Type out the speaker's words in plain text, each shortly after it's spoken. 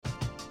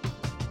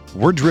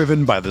We're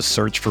driven by the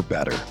search for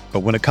better. But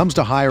when it comes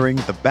to hiring,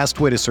 the best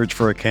way to search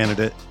for a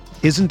candidate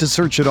isn't to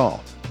search at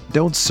all.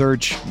 Don't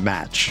search,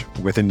 match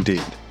with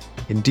Indeed.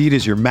 Indeed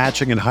is your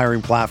matching and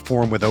hiring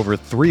platform with over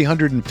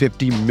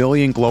 350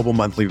 million global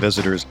monthly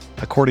visitors,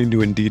 according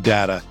to Indeed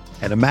data,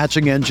 and a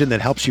matching engine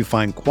that helps you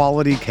find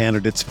quality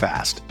candidates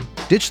fast.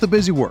 Ditch the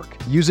busy work.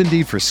 Use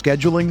Indeed for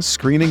scheduling,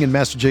 screening, and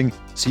messaging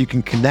so you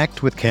can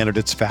connect with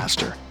candidates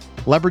faster.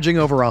 Leveraging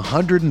over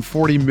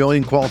 140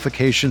 million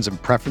qualifications and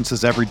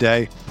preferences every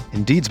day,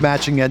 Indeed's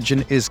matching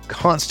engine is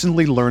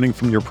constantly learning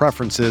from your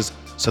preferences,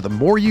 so the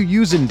more you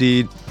use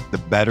Indeed, the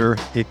better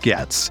it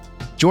gets.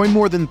 Join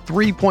more than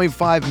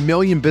 3.5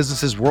 million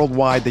businesses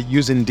worldwide that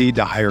use Indeed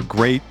to hire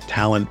great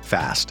talent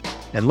fast.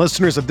 And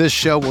listeners of this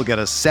show will get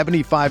a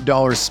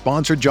 $75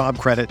 sponsored job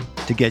credit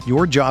to get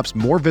your jobs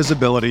more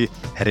visibility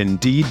at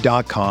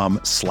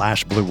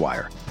Indeed.com/Blue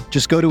Wire.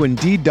 Just go to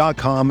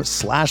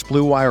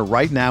Indeed.com/Blue Wire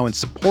right now and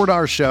support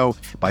our show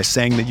by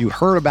saying that you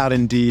heard about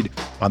Indeed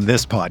on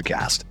this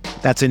podcast.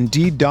 That's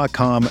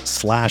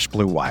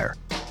Indeed.com/Blue Wire.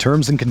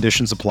 Terms and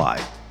conditions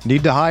apply.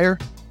 Need to hire?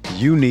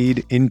 You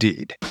need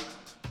Indeed.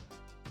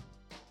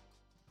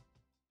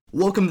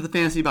 Welcome to the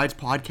Fantasy Bites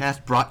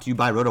podcast brought to you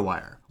by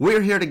RotoWire.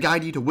 We're here to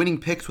guide you to winning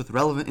picks with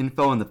relevant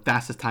info in the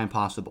fastest time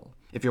possible.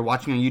 If you're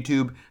watching on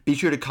YouTube, be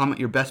sure to comment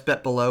your best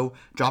bet below,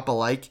 drop a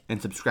like,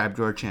 and subscribe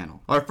to our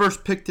channel. Our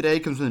first pick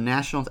today comes from the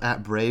Nationals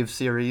at Braves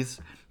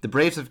series. The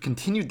Braves have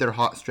continued their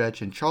hot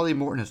stretch, and Charlie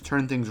Morton has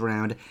turned things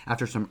around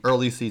after some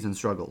early season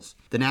struggles.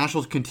 The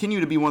Nationals continue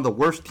to be one of the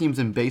worst teams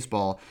in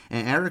baseball,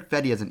 and Eric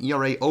Fedde has an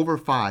ERA over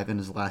 5 in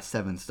his last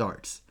 7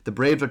 starts. The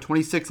Braves are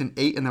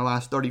 26-8 in their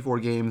last 34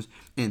 games,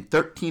 and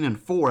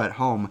 13-4 at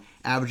home,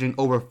 averaging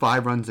over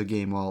 5 runs a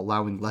game while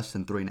allowing less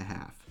than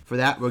 3.5. For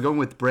that, we're going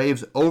with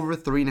Braves over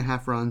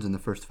 3.5 runs in the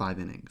first 5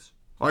 innings.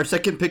 Our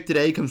second pick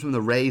today comes from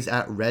the Rays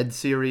at Red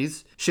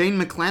series. Shane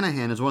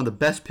McClanahan is one of the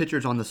best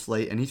pitchers on the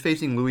slate, and he's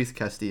facing Luis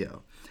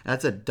Castillo.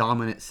 That's a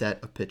dominant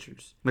set of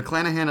pitchers.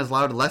 McClanahan has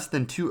allowed less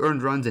than 2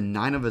 earned runs in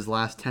 9 of his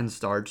last 10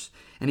 starts,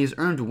 and he's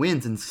earned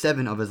wins in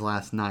 7 of his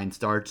last 9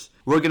 starts.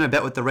 We're going to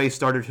bet with the Rays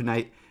starter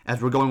tonight,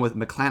 as we're going with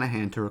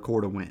McClanahan to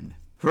record a win.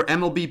 For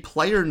MLB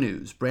player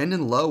news,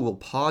 Brandon Lowe will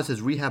pause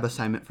his rehab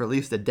assignment for at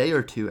least a day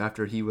or two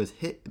after he was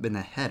hit in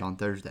the head on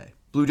Thursday.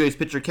 Blue Jays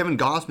pitcher Kevin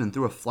Gausman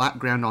threw a flat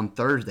ground on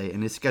Thursday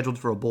and is scheduled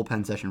for a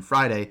bullpen session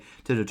Friday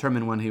to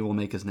determine when he will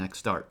make his next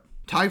start.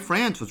 Ty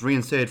France was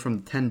reinstated from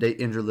the 10-day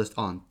injured list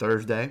on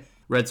Thursday.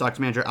 Red Sox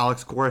manager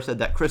Alex Cora said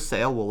that Chris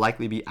Sale will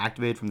likely be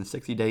activated from the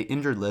 60-day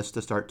injured list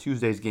to start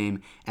Tuesday's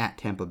game at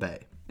Tampa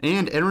Bay.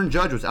 And Aaron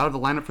Judge was out of the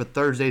lineup for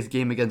Thursday's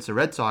game against the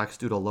Red Sox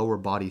due to lower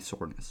body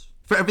soreness.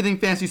 For everything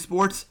fantasy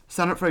sports,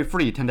 sign up for a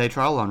free 10-day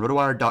trial on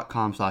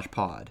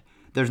rotowire.com/pod.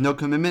 There's no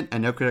commitment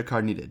and no credit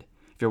card needed.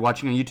 If you're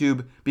watching on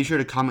YouTube, be sure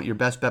to comment your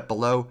best bet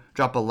below,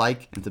 drop a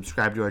like, and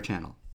subscribe to our channel.